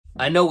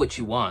I know what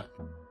you want,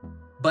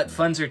 but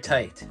funds are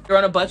tight. If you're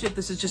on a budget,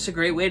 this is just a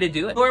great way to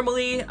do it.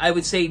 Normally, I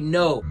would say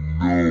no.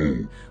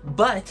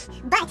 But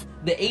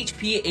the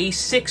HP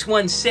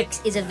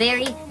A616 is a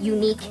very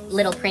unique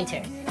little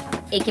printer.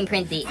 It can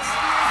print these.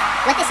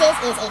 What this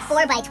is a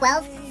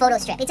 4x12 photo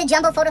strip. It's a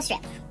jumbo photo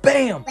strip.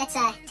 Bam! Let's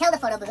tell the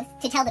photo booth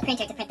to tell the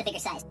printer to print the bigger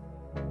size.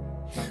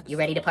 You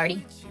ready to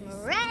party?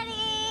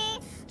 Ready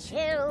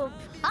to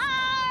party!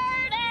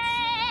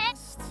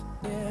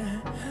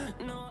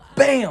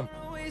 Bam!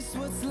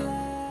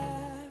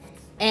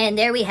 And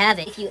there we have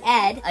it. If you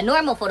add a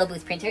normal photo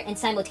booth printer and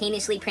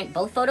simultaneously print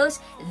both photos,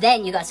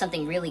 then you got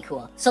something really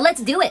cool. So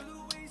let's do it!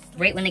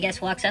 Right when the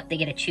guest walks up, they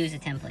get to choose a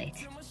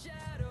template.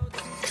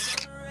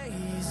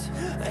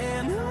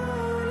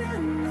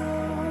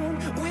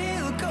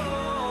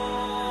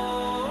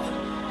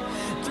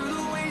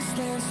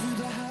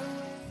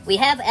 We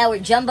have our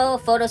jumbo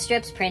photo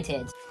strips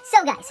printed.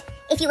 So guys,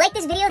 if you like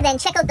this video, then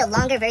check out the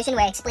longer version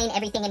where I explain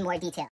everything in more detail.